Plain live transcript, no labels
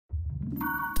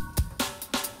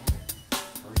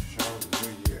First show of the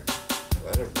new year.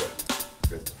 Let it rip.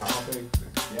 Good topic.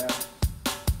 Yeah.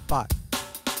 5,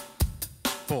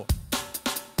 4,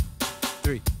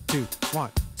 3, 2,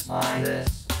 1.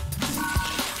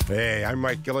 Hey, I'm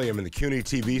Mike Gilliam in the CUNY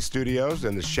TV studios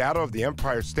in the shadow of the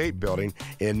Empire State Building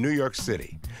in New York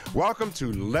City. Welcome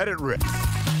to Let It Rip.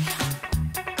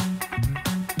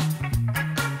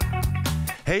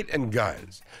 Hate and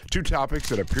guns, two topics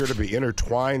that appear to be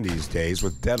intertwined these days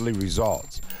with deadly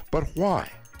results. But why?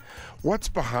 What's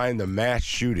behind the mass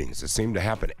shootings that seem to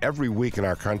happen every week in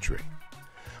our country?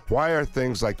 Why are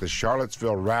things like the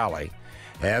Charlottesville rally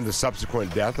and the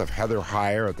subsequent death of Heather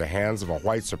Heyer at the hands of a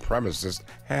white supremacist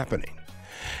happening?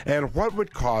 And what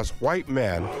would cause white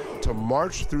men to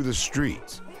march through the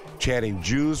streets chanting,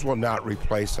 "Jews will not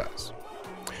replace us"?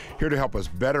 Here to help us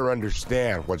better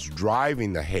understand what's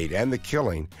driving the hate and the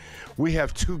killing, we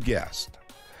have two guests.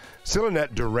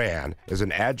 Celinet Duran is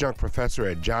an adjunct professor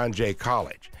at John Jay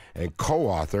College and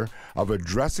co-author of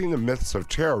Addressing the Myths of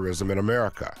Terrorism in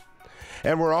America.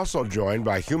 And we're also joined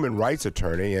by human rights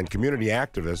attorney and community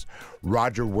activist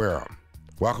Roger Wareham.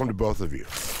 Welcome to both of you.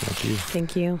 Thank you.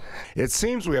 Thank you. It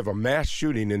seems we have a mass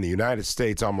shooting in the United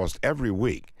States almost every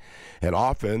week, and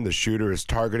often the shooter is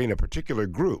targeting a particular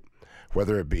group,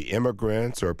 whether it be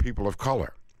immigrants or people of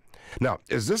color. Now,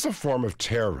 is this a form of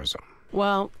terrorism?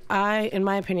 Well, in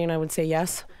my opinion, I would say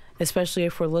yes, especially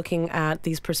if we're looking at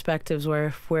these perspectives where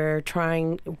if we're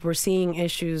seeing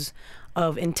issues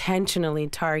of intentionally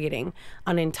targeting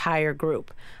an entire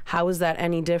group. How is that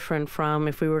any different from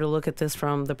if we were to look at this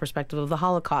from the perspective of the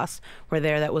Holocaust, where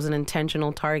that was an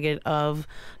intentional target of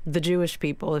the Jewish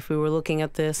people? If we were looking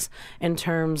at this in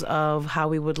terms of how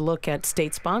we would look at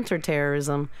state-sponsored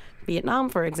terrorism, Vietnam,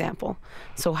 for example.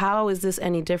 So how is this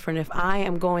any different if I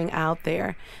am going out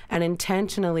there and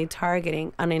intentionally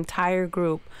targeting an entire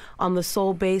group on the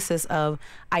sole basis of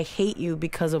I hate you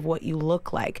because of what you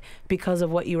look like, because of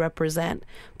what you represent,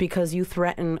 because you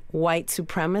threaten white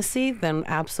supremacy? Then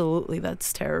absolutely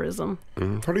that's terrorism.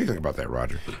 What do you think about that,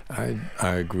 Roger? I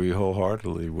agree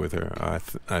wholeheartedly with her.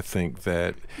 I think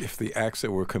that if the acts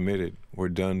that were committed were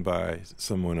done by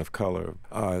someone of color,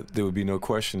 there would be no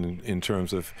question in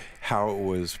terms of how it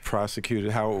was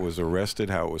prosecuted, how it was arrested,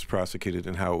 how it was prosecuted,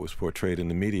 and how it was portrayed in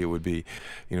the media. It would be,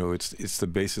 it's the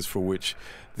basis for which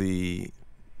the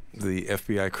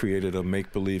FBI created a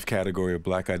make-believe category of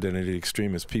black identity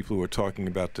extremists, people who are talking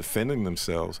about defending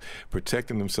themselves,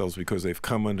 protecting themselves because they've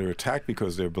come under attack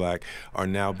because they're black, are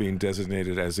now being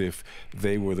designated as if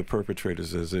they were the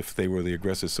perpetrators, as if they were the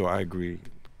aggressors. So I agree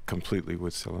completely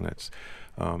with Celinet's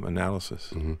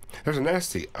analysis. There's a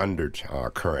nasty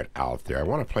undercurrent out there. I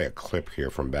want to play a clip here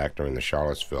from back during the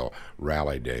Charlottesville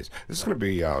rally days. This is going to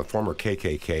be former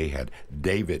KKK head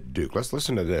David Duke. Let's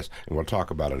listen to this, and we'll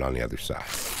talk about it on the other side.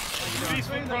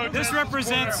 This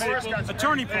represents a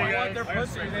turning point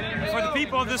for the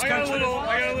people of this country.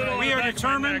 We are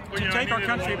determined to take our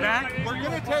country back.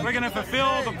 We're going to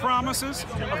fulfill the promises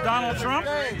of Donald Trump.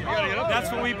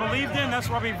 That's what we believed in. That's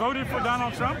why we voted for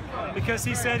Donald Trump, because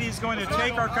he said he's going to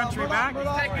take our country back,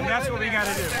 and that's what we got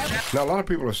to do. Now, a lot of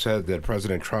people have said that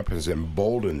President Trump has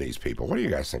emboldened these people. What do you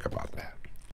guys think about that?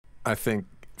 I think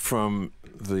from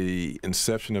the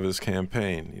inception of his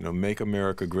campaign, make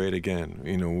America great again.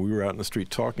 We were out in the street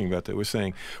talking about that. We're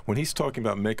saying when he's talking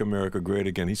about make America great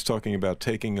again, he's talking about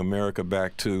taking America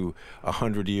back to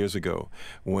 100 years ago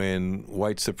when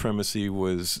white supremacy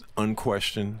was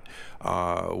unquestioned,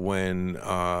 when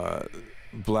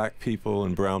black people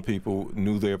and brown people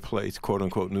knew their place, quote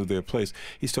unquote, knew their place.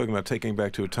 He's talking about taking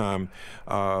back to a time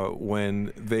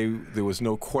when there was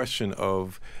no question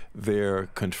of their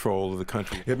control of the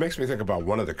country. It makes me think about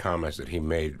one of the comments that he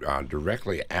made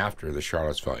directly after the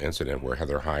Charlottesville incident where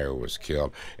Heather Heyer was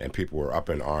killed and people were up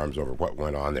in arms over what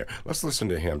went on there. Let's listen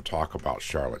to him talk about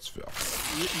Charlottesville.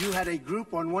 You had a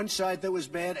group on one side that was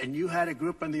bad, and you had a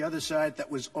group on the other side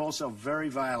that was also very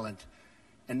violent.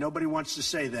 And nobody wants to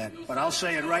say that, but I'll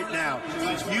say it right now.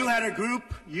 You had a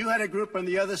group on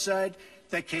the other side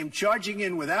that came charging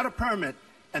in without a permit,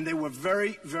 and they were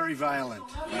very, very violent.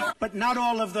 But not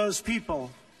all of those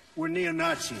people were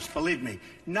neo-Nazis, believe me.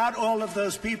 Not all of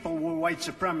those people were white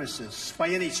supremacists by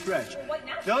any stretch.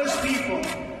 Those people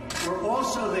were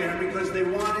also there because they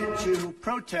wanted to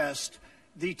protest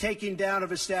the taking down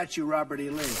of a statue, Robert E.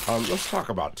 Lee. Let's talk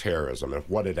about terrorism and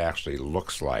what it actually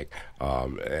looks like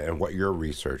and what your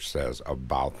research says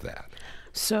about that.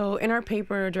 So in our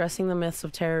paper, Addressing the Myths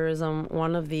of Terrorism,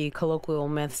 one of the colloquial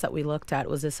myths that we looked at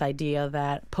was this idea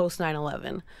that post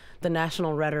 9/11, the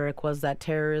national rhetoric was that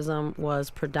terrorism was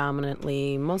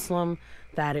predominantly Muslim,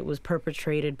 that it was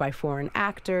perpetrated by foreign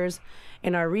actors.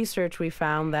 In our research, we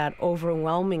found that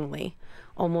overwhelmingly,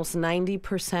 almost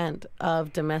 90%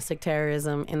 of domestic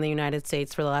terrorism in the United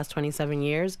States for the last 27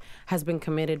 years has been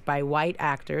committed by white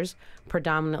actors,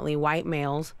 predominantly white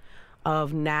males,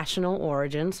 of national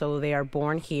origin, so they are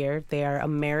born here, they are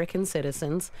American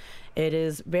citizens. It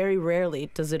is very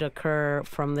rarely does it occur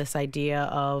from this idea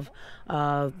of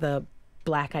the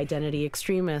black identity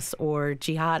extremists or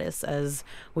jihadists, as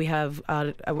we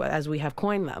have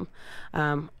coined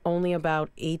them. Only about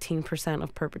 18%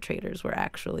 of perpetrators were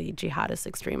actually jihadist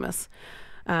extremists.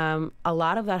 A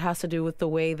lot of that has to do with the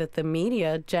way that the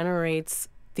media generates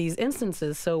these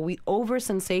instances. So we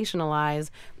over-sensationalize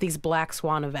these black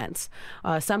swan events.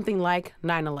 Something like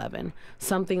 9/11,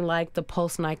 something like the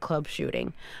Pulse nightclub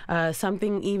shooting,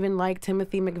 something even like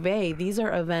Timothy McVeigh. These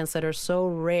are events that are so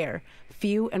rare,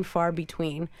 few and far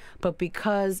between, but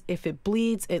because if it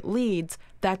bleeds, it leads,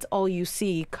 that's all you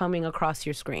see coming across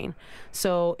your screen.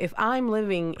 So if I'm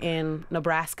living in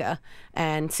Nebraska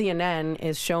and CNN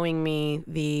is showing me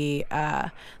the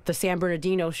San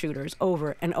Bernardino shooters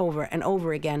over and over and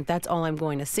over again, that's all I'm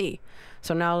going to see.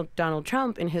 So now Donald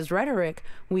Trump, in his rhetoric,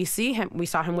 we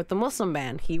saw him with the Muslim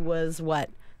ban. He was,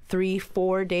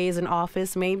 3-4 days in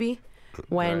office maybe,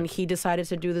 when he decided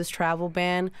to do this travel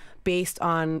ban based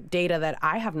on data that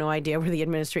I have no idea where the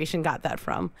administration got that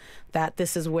from, that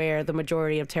this is where the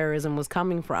majority of terrorism was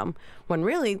coming from, when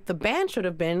really the ban should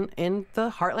have been in the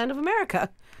heartland of America.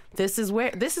 This is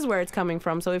where it's coming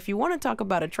from. So if you want to talk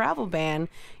about a travel ban,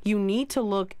 you need to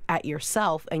look at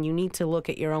yourself and you need to look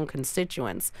at your own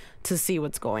constituents to see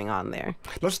what's going on there.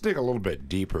 Let's dig a little bit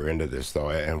deeper into this, though,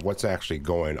 and what's actually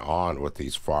going on with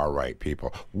these far-right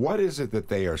people. What is it that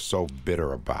they are so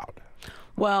bitter about?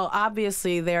 Well,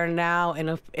 obviously, they're now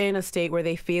in a state where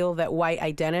they feel that white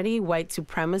identity, white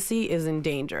supremacy is in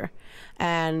danger.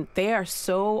 And they are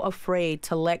so afraid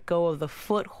to let go of the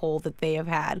foothold that they have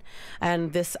had.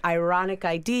 And this ironic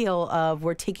ideal of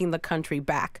we're taking the country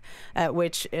back,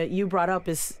 which you brought up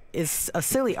is a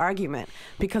silly argument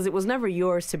because it was never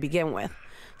yours to begin with.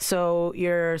 So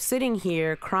you're sitting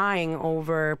here crying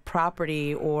over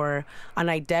property or an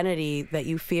identity that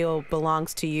you feel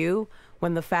belongs to you,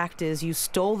 when the fact is you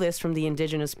stole this from the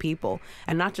indigenous people,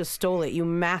 and not just stole it, you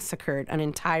massacred an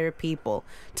entire people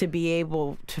to be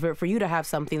able to, for you to have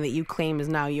something that you claim is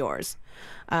now yours.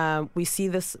 We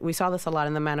saw this a lot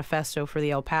in the manifesto for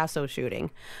the El Paso shooting,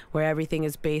 where everything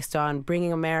is based on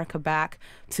bringing America back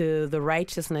to the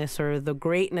righteousness or the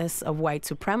greatness of white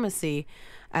supremacy.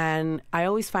 And I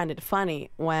always find it funny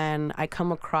when I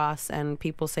come across and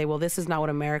people say, well, this is not what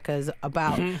America is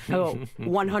about. Oh,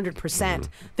 100%.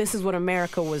 This is what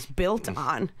America was built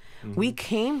on. We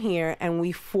came here and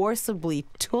we forcibly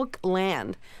took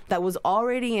land that was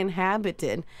already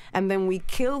inhabited, and then we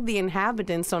killed the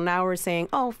inhabitants. So now we're saying,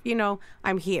 oh,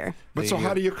 I'm here. But so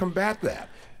how do you combat that?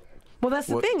 Well, that's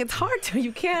the thing. It's hard to.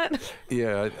 You can't.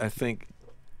 Yeah, I think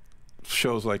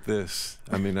shows like this,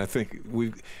 I think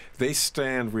they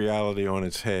stand reality on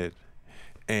its head,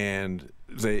 and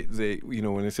they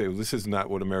when they say, well, this is not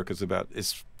what America's about,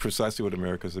 it's precisely what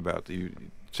America's about.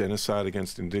 Genocide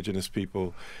against indigenous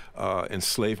people,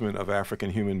 enslavement of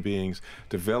African human beings,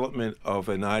 development of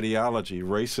an ideology,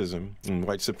 racism and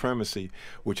white supremacy,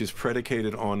 which is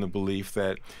predicated on the belief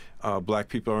that black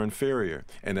people are inferior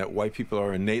and that white people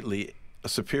are innately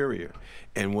superior.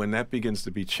 And when that begins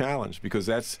to be challenged, because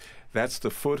that's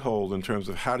the foothold in terms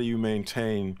of how do you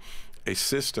maintain a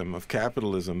system of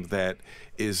capitalism that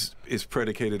is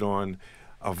predicated on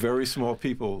a very small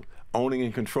people owning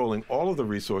and controlling all of the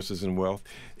resources and wealth,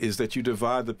 is that you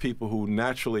divide the people who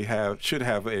naturally should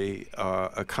have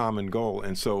a common goal.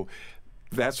 And so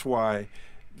that's why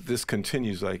this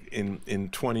continues. Like in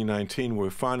 2019, we're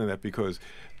finding that because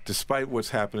despite what's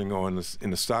happening in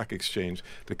the stock exchange,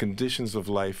 the conditions of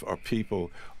life of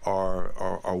people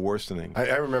are worsening.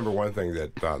 I remember one thing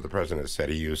that the president said.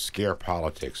 He used scare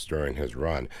politics during his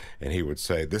run, and he would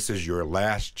say, this is your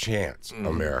last chance,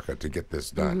 America, to get this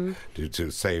done,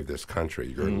 to save this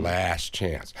country, your last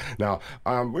chance. Now,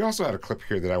 we also had a clip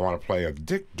here that I want to play of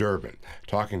Dick Durbin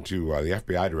talking to the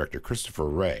FBI director, Christopher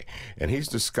Wray, and he's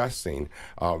discussing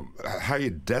how you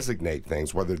designate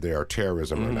things, whether they are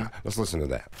terrorism or not. Let's listen to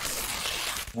that.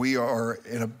 We are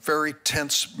in a very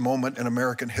tense moment in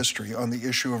American history on the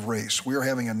issue of race. We are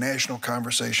having a national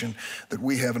conversation that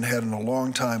we haven't had in a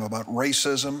long time about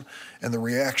racism and the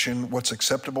reaction, what's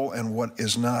acceptable and what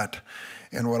is not.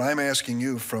 And what I'm asking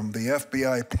you from the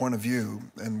FBI point of view,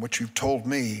 and what you've told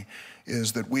me,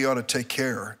 is that we ought to take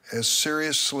care, as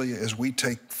seriously as we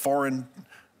take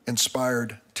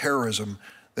foreign-inspired terrorism,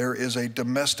 there is a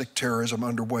domestic terrorism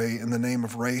underway in the name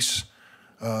of race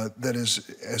that is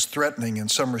as threatening in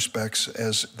some respects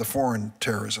as the foreign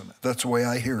terrorism. That's the way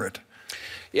I hear it.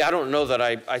 Yeah, I don't know that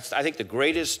I think the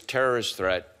greatest terrorist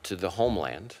threat to the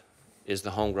homeland is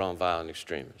the homegrown violent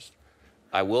extremist.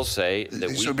 I will say that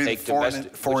we take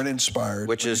foreign-inspired,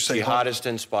 which is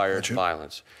jihadist-inspired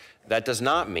violence. That does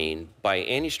not mean, by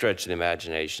any stretch of the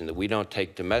imagination, that we don't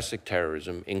take domestic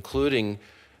terrorism, including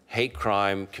hate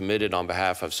crime committed on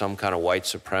behalf of some kind of white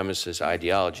supremacist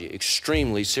ideology,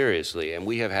 extremely seriously. And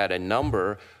we have had a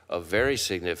number of very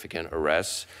significant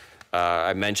arrests.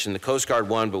 I mentioned the Coast Guard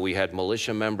one, but we had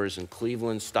militia members in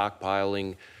Cleveland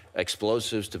stockpiling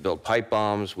explosives to build pipe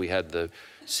bombs. We had the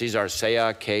Cesar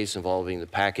Sayoc case involving the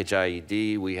package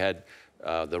IED. We had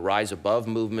the Rise Above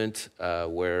movement,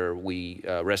 where we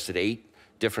arrested 8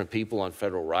 different people on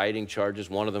federal rioting charges.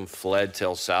 One of them fled to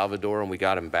El Salvador, and we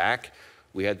got him back.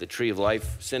 We had the Tree of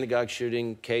Life synagogue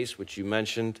shooting case, which you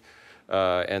mentioned,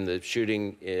 and the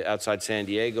shooting outside San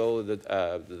Diego,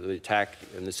 the attack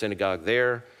in the synagogue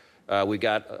there. We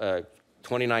got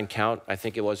 29 count, I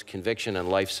think it was, conviction and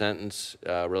life sentence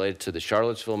related to the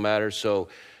Charlottesville matter. So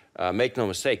make no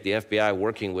mistake, the FBI,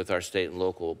 working with our state and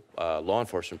local law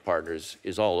enforcement partners,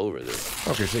 is all over this.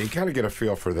 Okay, so you kind of get a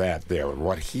feel for that there and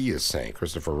what he is saying,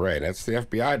 Christopher Wray. That's the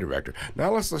FBI director.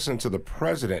 Now let's listen to the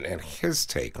president and his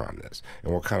take on this,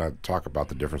 and we'll kind of talk about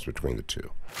the difference between the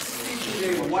two.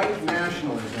 White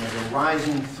nationalism is a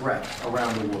rising threat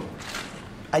around the world.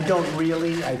 I don't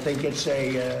really. I think it's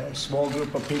a small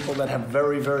group of people that have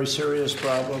very, very serious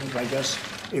problems. I guess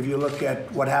if you look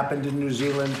at what happened in New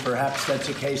Zealand, perhaps that's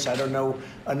a case. I don't know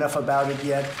enough about it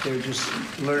yet. They're just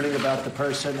learning about the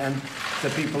person and the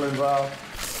people involved.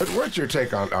 But what's your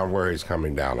take on where he's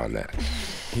coming down on that?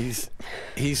 He's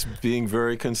being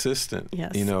very consistent.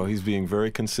 Yes. You know, he's being very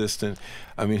consistent.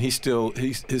 I mean, his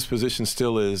position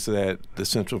still is that the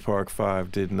Central Park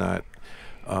Five did not,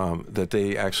 that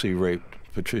they actually raped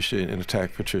Patricia and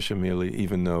attacked Patricia Mealy,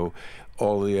 even though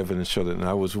all the evidence showed it. And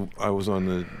I was on I was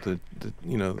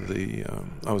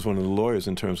one of the lawyers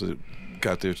in terms of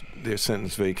got their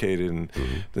sentence vacated and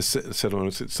the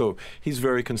settlement. So he's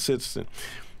very consistent.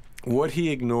 What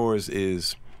he ignores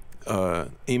is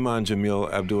Iman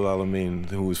Jamil Abdul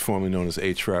Alamin, who was formerly known as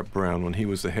H. Rap Brown, when he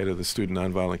was the head of the Student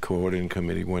Nonviolent Coordinating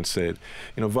Committee, once said,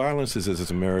 you know, violence is as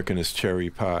American as cherry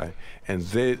pie, and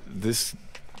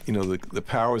you know, the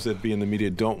powers that be in the media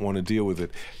don't want to deal with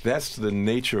it. That's the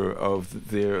nature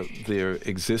of their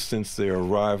existence, their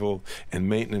arrival and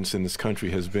maintenance in this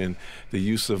country has been the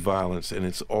use of violence, and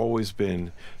it's always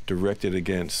been directed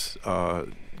against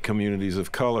communities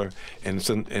of color, and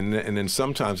then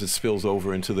sometimes it spills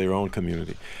over into their own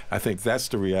community. I think that's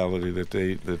the reality that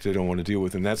they don't want to deal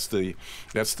with, and that's the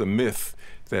myth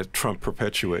that Trump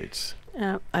perpetuates.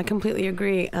 Yeah, I completely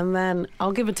agree. And then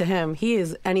I'll give it to him. He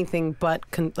is anything but,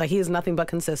 he is nothing but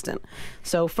consistent.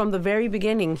 So from the very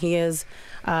beginning, he has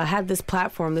had this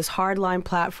platform, this hardline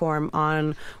platform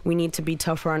on we need to be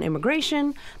tougher on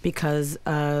immigration because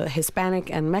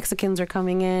Hispanic and Mexicans are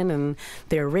coming in and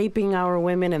they're raping our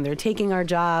women and they're taking our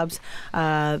jobs.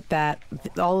 That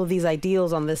all of these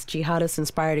ideals on this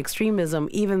jihadist-inspired extremism,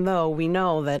 even though we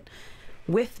know that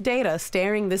with data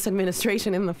staring this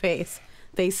administration in the face,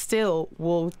 they still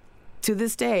will, to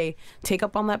this day, take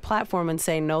up on that platform and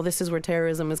say, no, this is where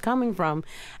terrorism is coming from.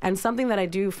 And something that I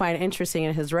do find interesting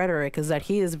in his rhetoric is that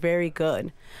he is very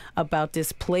good about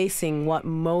displacing what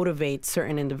motivates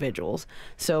certain individuals.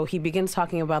 So he begins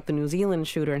talking about the New Zealand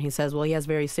shooter, and he says, well, he has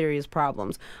very serious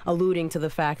problems, alluding to the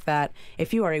fact that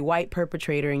if you are a white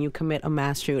perpetrator and you commit a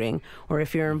mass shooting, or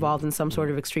if you're involved in some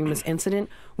sort of extremist incident,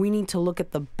 we need to look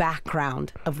at the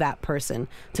background of that person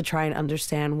to try and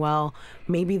understand, well,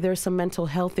 maybe there's some mental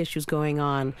health issues going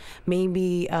on.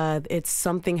 Maybe it's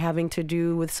something having to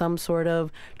do with some sort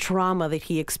of trauma that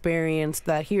he experienced,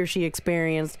 that he or she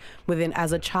experienced within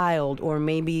as a child, or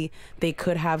maybe they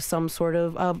could have some sort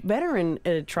of veteran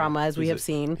trauma, as we have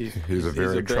seen. He's a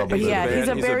very troubled. Yeah, he's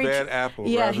a bad apple.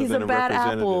 Yeah, he's a bad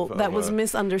apple that was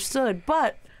misunderstood.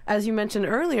 But as you mentioned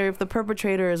earlier, if the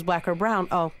perpetrator is black or brown,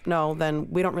 oh, no, then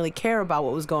we don't really care about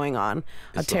what was going on.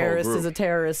 A terrorist is a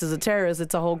terrorist is a terrorist.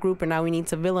 It's a whole group, and now we need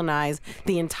to villainize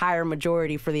the entire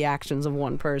majority for the actions of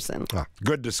one person.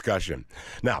 Good discussion.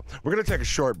 Now, we're going to take a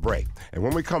short break, and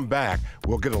when we come back,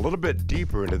 we'll get a little bit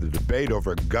deeper into the debate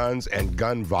over guns and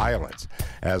gun violence,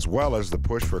 as well as the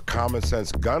push for common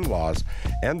sense gun laws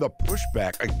and the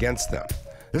pushback against them.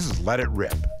 This is Let It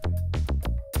Rip.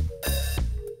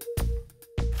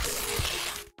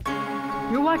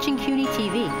 watching CUNY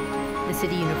TV, the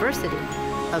City University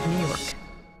of New York.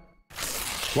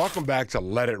 Welcome back to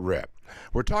Let It Rip.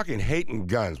 We're talking hate and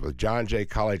guns with John Jay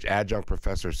College Adjunct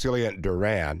Professor Celinet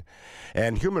Duran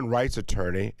and human rights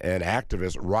attorney and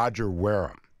activist Roger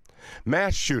Wareham.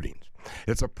 Mass shootings.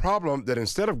 It's a problem that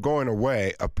instead of going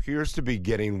away appears to be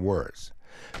getting worse.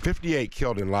 58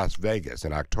 killed in Las Vegas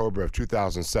in October of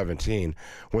 2017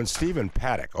 when Stephen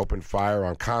Paddock opened fire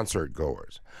on concert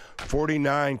goers.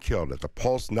 49 killed at the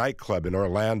Pulse nightclub in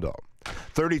Orlando.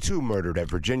 32 murdered at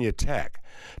Virginia Tech.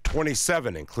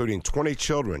 27, including 20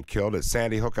 children, killed at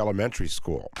Sandy Hook Elementary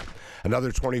School.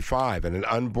 Another 25 and an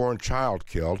unborn child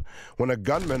killed when a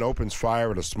gunman opens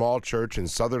fire at a small church in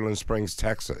Sutherland Springs,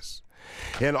 Texas.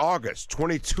 In August,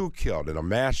 22 killed in a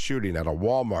mass shooting at a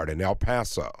Walmart in El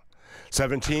Paso.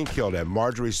 17 killed at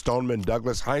Marjorie Stoneman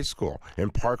Douglas High School in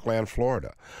Parkland,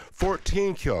 Florida.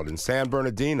 14 killed in San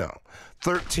Bernardino.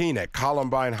 13 at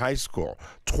Columbine High School.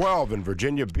 12 in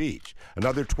Virginia Beach.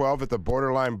 Another 12 at the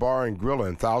Borderline Bar and Grill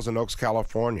in Thousand Oaks,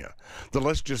 California. The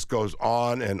list just goes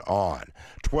on and on.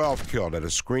 12 killed at a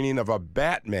screening of a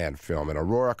Batman film in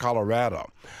Aurora, Colorado.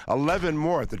 11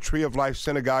 more at the Tree of Life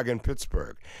Synagogue in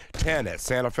Pittsburgh. 10 at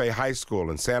Santa Fe High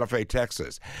School in Santa Fe,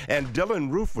 Texas. And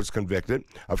Dylan Roof was convicted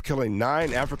of killing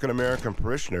 9 African-American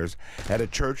parishioners at a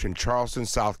church in Charleston,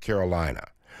 South Carolina.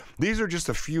 These are just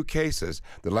a few cases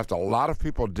that left a lot of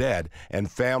people dead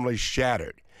and families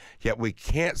shattered. Yet we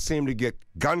can't seem to get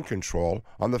gun control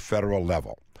on the federal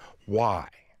level. Why?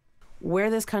 Where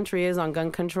this country is on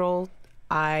gun control,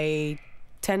 I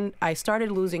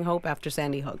started losing hope after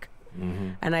Sandy Hook. Mm-hmm.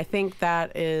 And I think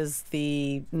that is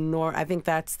the normative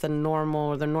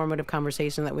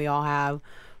conversation that we all have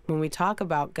when we talk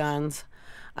about guns.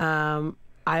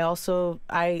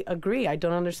 I agree. I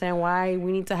don't understand why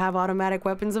we need to have automatic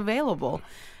weapons available.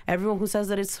 Everyone who says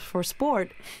that it's for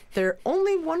sport, there's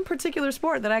only one particular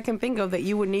sport that I can think of that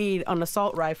you would need an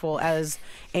assault rifle as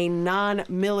a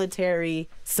non-military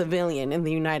civilian in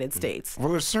the United States. Well,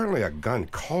 there's certainly a gun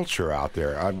culture out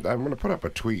there. I'm going to put up a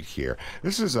tweet here.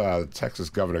 This is Texas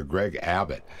Governor Greg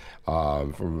Abbott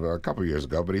from a couple years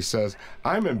ago, but he says,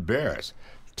 "I'm embarrassed.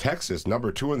 Texas,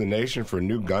 number 2 in the nation for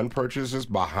new gun purchases,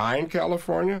 behind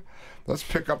California. Let's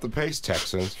pick up the pace,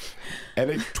 Texans." And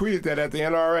they tweeted that at the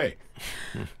NRA.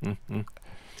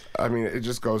 I mean, it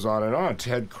just goes on and on.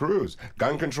 Ted Cruz,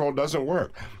 gun control doesn't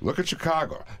work. Look at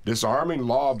Chicago. Disarming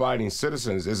law-abiding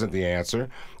citizens isn't the answer.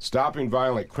 Stopping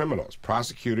violent criminals,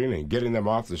 prosecuting and getting them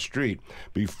off the street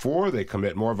before they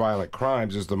commit more violent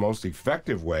crimes is the most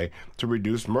effective way to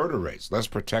reduce murder rates. Let's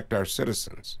protect our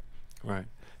citizens. Right.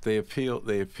 They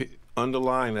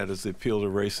underlying that is the appeal to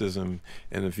racism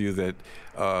and the view that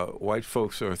white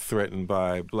folks are threatened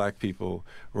by black people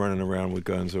running around with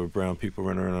guns or brown people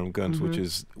running around with guns,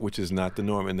 mm-hmm. which is not the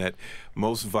norm, and that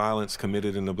most violence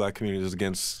committed in the black community is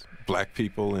against black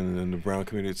people, and in the brown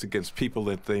community it's against people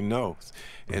that they know,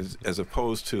 as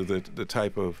opposed to the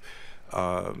type of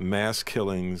mass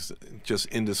killings, just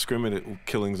indiscriminate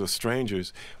killings of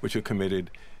strangers, which are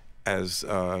committed, as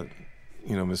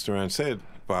Mr. Duran said,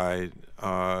 by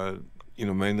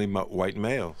mainly white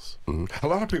males. Mm-hmm. A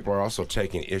lot of people are also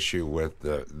taking issue with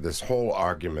this whole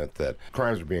argument that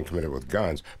crimes are being committed with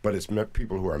guns, but it's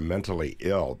people who are mentally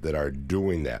ill that are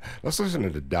doing that. Let's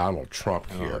listen to Donald Trump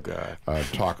here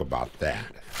talk about that.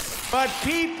 But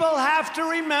people have to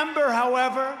remember,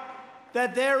 however,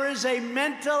 that there is a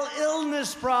mental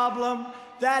illness problem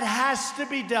that has to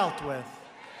be dealt with.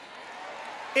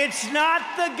 It's not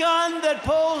the gun that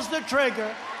pulls the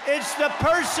trigger. It's the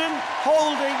person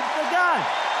holding the gun.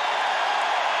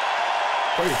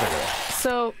 What do you think of that?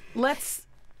 So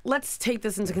let's take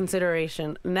this into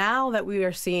consideration. Now that we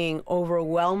are seeing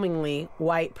overwhelmingly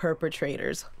white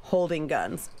perpetrators holding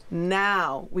guns,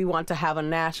 now we want to have a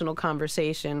national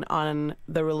conversation on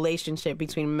the relationship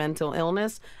between mental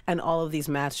illness and all of these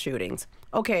mass shootings.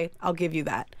 Okay, I'll give you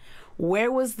that.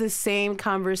 Where was the same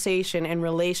conversation in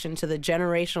relation to the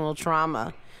generational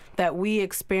trauma that we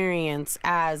experience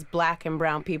as black and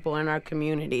brown people in our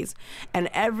communities, and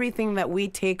everything that we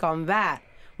take on that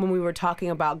when we were talking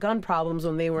about gun problems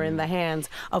when they were in the hands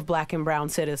of black and brown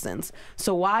citizens?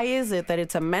 So why is it that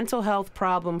it's a mental health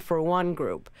problem for one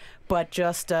group, but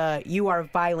just you are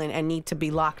violent and need to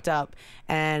be locked up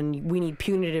and we need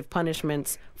punitive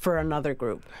punishments for another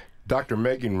group? Dr.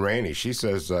 Megan Rainey, she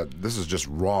says this is just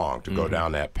wrong to go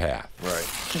down that path.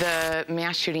 Right. The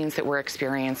mass shootings that we're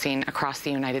experiencing across the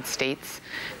United States,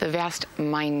 the vast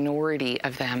minority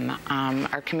of them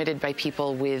are committed by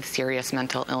people with serious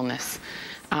mental illness.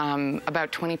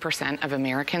 About 20% of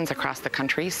Americans across the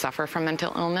country suffer from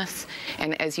mental illness.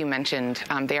 And as you mentioned,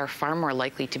 they are far more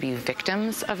likely to be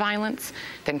victims of violence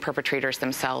than perpetrators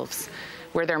themselves.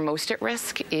 Where they're most at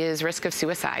risk is risk of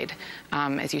suicide.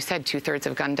 As you said, 2/3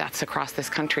 of gun deaths across this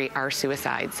country are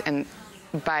suicides. And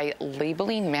by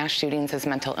labeling mass shootings as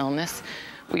mental illness,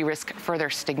 we risk further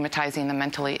stigmatizing the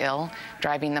mentally ill,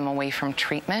 driving them away from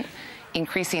treatment,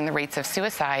 increasing the rates of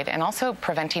suicide, and also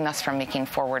preventing us from making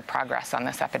forward progress on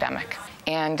this epidemic.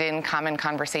 And in common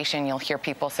conversation, you'll hear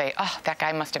people say, oh, that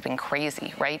guy must have been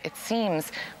crazy, right? It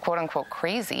seems, quote unquote,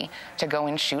 crazy to go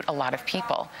and shoot a lot of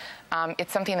people.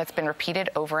 It's something that's been repeated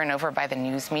over and over by the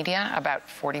news media. About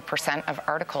 40% of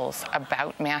articles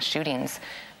about mass shootings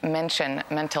mention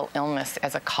mental illness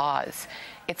as a cause.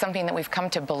 It's something that we've come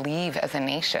to believe as a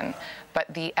nation,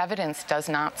 but the evidence does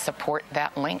not support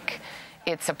that link.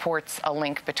 It supports a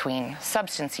link between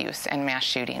substance use and mass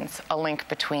shootings, a link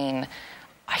between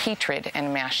hatred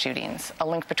and mass shootings, a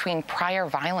link between prior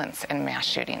violence and mass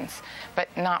shootings, but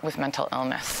not with mental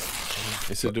illness.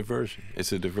 It's a diversion.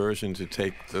 It's a diversion to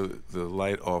take the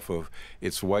light off of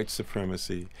its white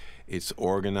supremacy, it's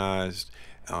organized,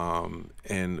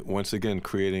 and once again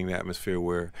creating the atmosphere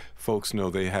where folks know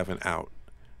they have an out,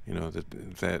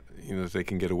 that they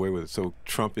can get away with it. So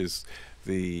Trump is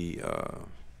the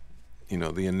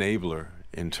the enabler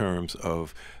in terms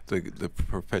of the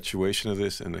perpetuation of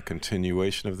this and the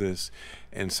continuation of this,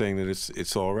 and saying that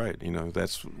it's all right.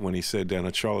 That's when he said down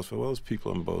at Charlottesville, well, there's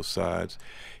people on both sides.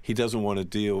 He doesn't want to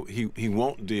deal, he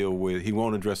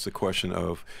won't address the question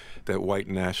of that white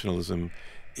nationalism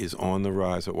is on the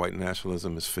rise, that white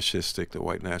nationalism is fascistic, that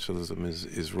white nationalism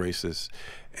is racist,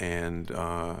 and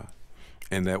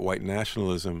that white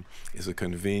nationalism is a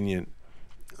convenient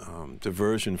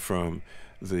diversion from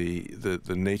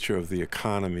the nature of the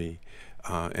economy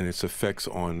and its effects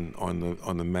on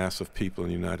the mass of people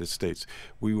in the United States.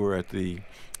 We were at the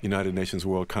United Nations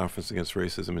World Conference Against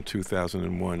Racism in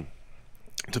 2001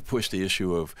 to push the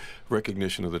issue of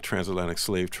recognition of the transatlantic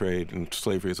slave trade and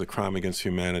slavery as a crime against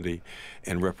humanity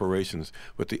and reparations.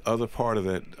 But the other part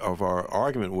of our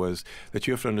argument was that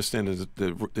you have to understand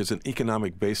that there's an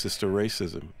economic basis to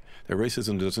racism. That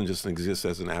racism doesn't just exist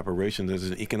as an aberration, there's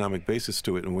an economic basis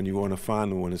to it, and when you want to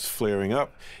find when it's flaring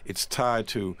up, it's tied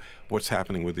to what's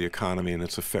happening with the economy and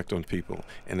its effect on people.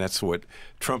 And that's what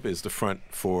Trump is the front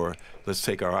for. Let's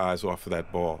take our eyes off of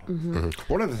that ball.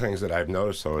 One of the things that I've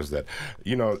noticed, though, is that,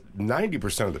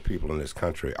 90% of the people in this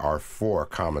country are for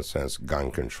common sense gun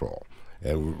control.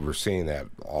 And we're seeing that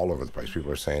all over the place.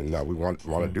 People are saying, no, we want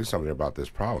to do something about this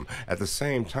problem. At the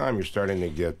same time, you're starting to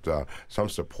get some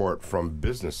support from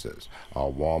businesses.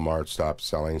 Walmart stopped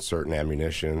selling certain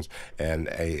ammunitions, and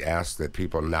they asked that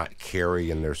people not carry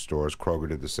in their stores. Kroger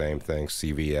did the same thing,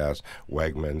 CVS,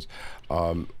 Wegmans.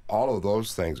 All of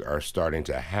those things are starting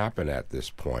to happen at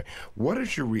this point. What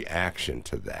is your reaction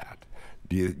to that?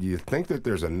 Do you think that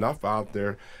there's enough out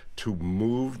there to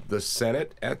move the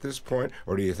Senate at this point,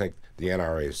 or do you think the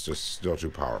NRA is just still too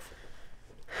powerful?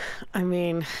 I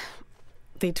mean,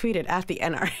 they tweeted at the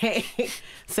NRA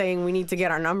saying we need to get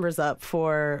our numbers up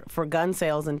for gun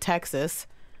sales in Texas,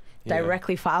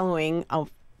 directly following a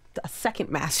second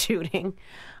mass shooting.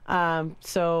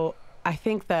 So I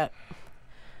think that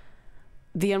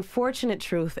the unfortunate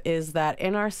truth is that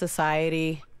in our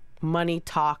society, money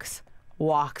talks,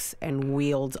 walks, and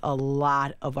wields a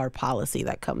lot of our policy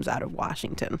that comes out of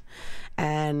Washington.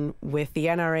 And with the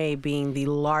NRA being the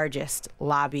largest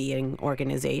lobbying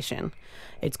organization,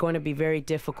 it's going to be very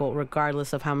difficult,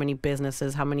 regardless of how many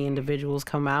businesses, how many individuals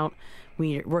come out.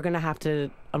 We're going to have to,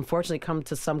 unfortunately, come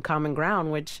to some common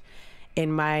ground, which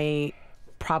in my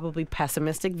probably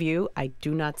pessimistic view, I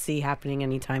do not see happening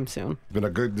anytime soon. Been a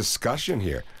good discussion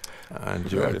here. I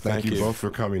enjoyed it. Thank you both for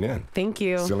coming in. Thank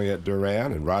you. Celinet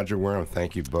Duran and Roger Wareham,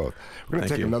 thank you both. We're going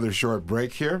to take another short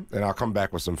break here, and I'll come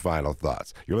back with some final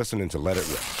thoughts. You're listening to Let It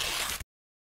Rip.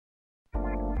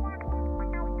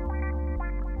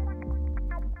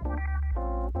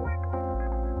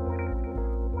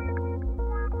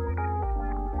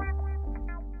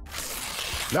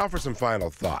 Now for some final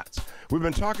thoughts. We've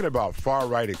been talking about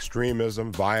far-right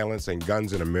extremism, violence, and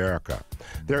guns in America.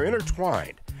 They're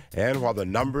intertwined. And while the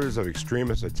numbers of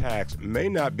extremist attacks may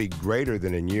not be greater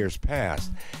than in years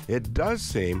past, it does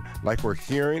seem like we're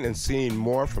hearing and seeing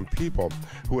more from people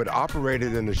who had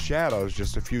operated in the shadows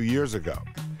just a few years ago.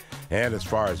 And as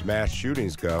far as mass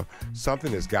shootings go,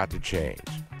 something has got to change.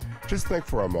 Just think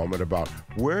for a moment about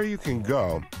where you can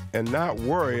go and not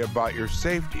worry about your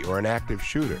safety or an active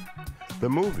shooter. The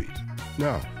movies?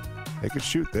 No. They could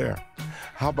shoot there.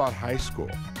 How about high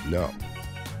school? No.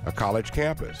 A college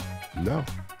campus? No.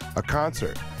 A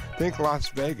concert? Think Las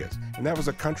Vegas, and that was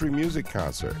a country music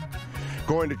concert.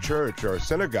 Going to church or a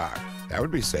synagogue? That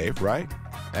would be safe, right?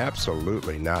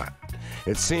 Absolutely not.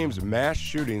 It seems mass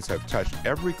shootings have touched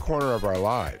every corner of our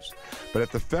lives, but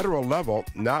at the federal level,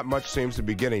 not much seems to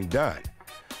be getting done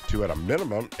to, at a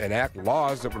minimum, enact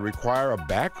laws that would require a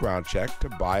background check to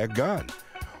buy a gun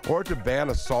or to ban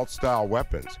assault-style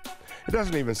weapons. It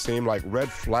doesn't even seem like red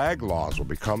flag laws will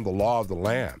become the law of the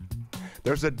land.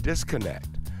 There's a disconnect.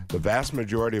 The vast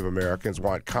majority of Americans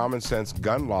want common-sense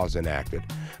gun laws enacted,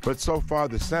 but so far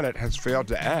the Senate has failed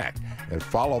to act and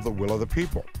follow the will of the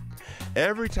people.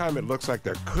 Every time it looks like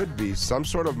there could be some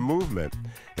sort of movement,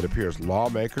 it appears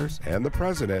lawmakers and the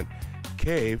president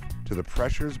cave to the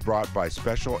pressures brought by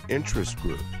special interest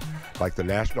groups like the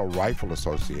National Rifle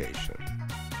Association.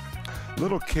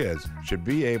 Little kids should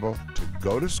be able to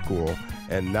go to school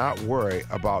and not worry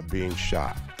about being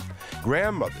shot.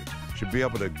 Grandmothers should be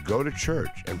able to go to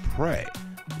church and pray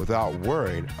without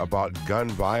worrying about gun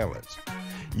violence.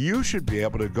 You should be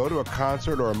able to go to a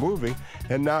concert or a movie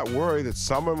and not worry that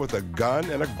someone with a gun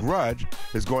and a grudge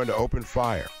is going to open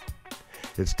fire.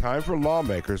 It's time for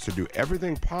lawmakers to do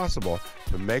everything possible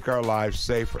to make our lives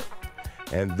safer.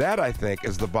 And that, I think,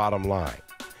 is the bottom line.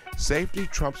 Safety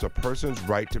trumps a person's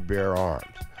right to bear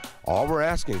arms. All we're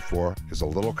asking for is a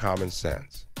little common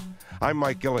sense. I'm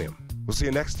Mike Gilliam. We'll see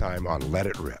you next time on Let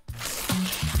It Rip.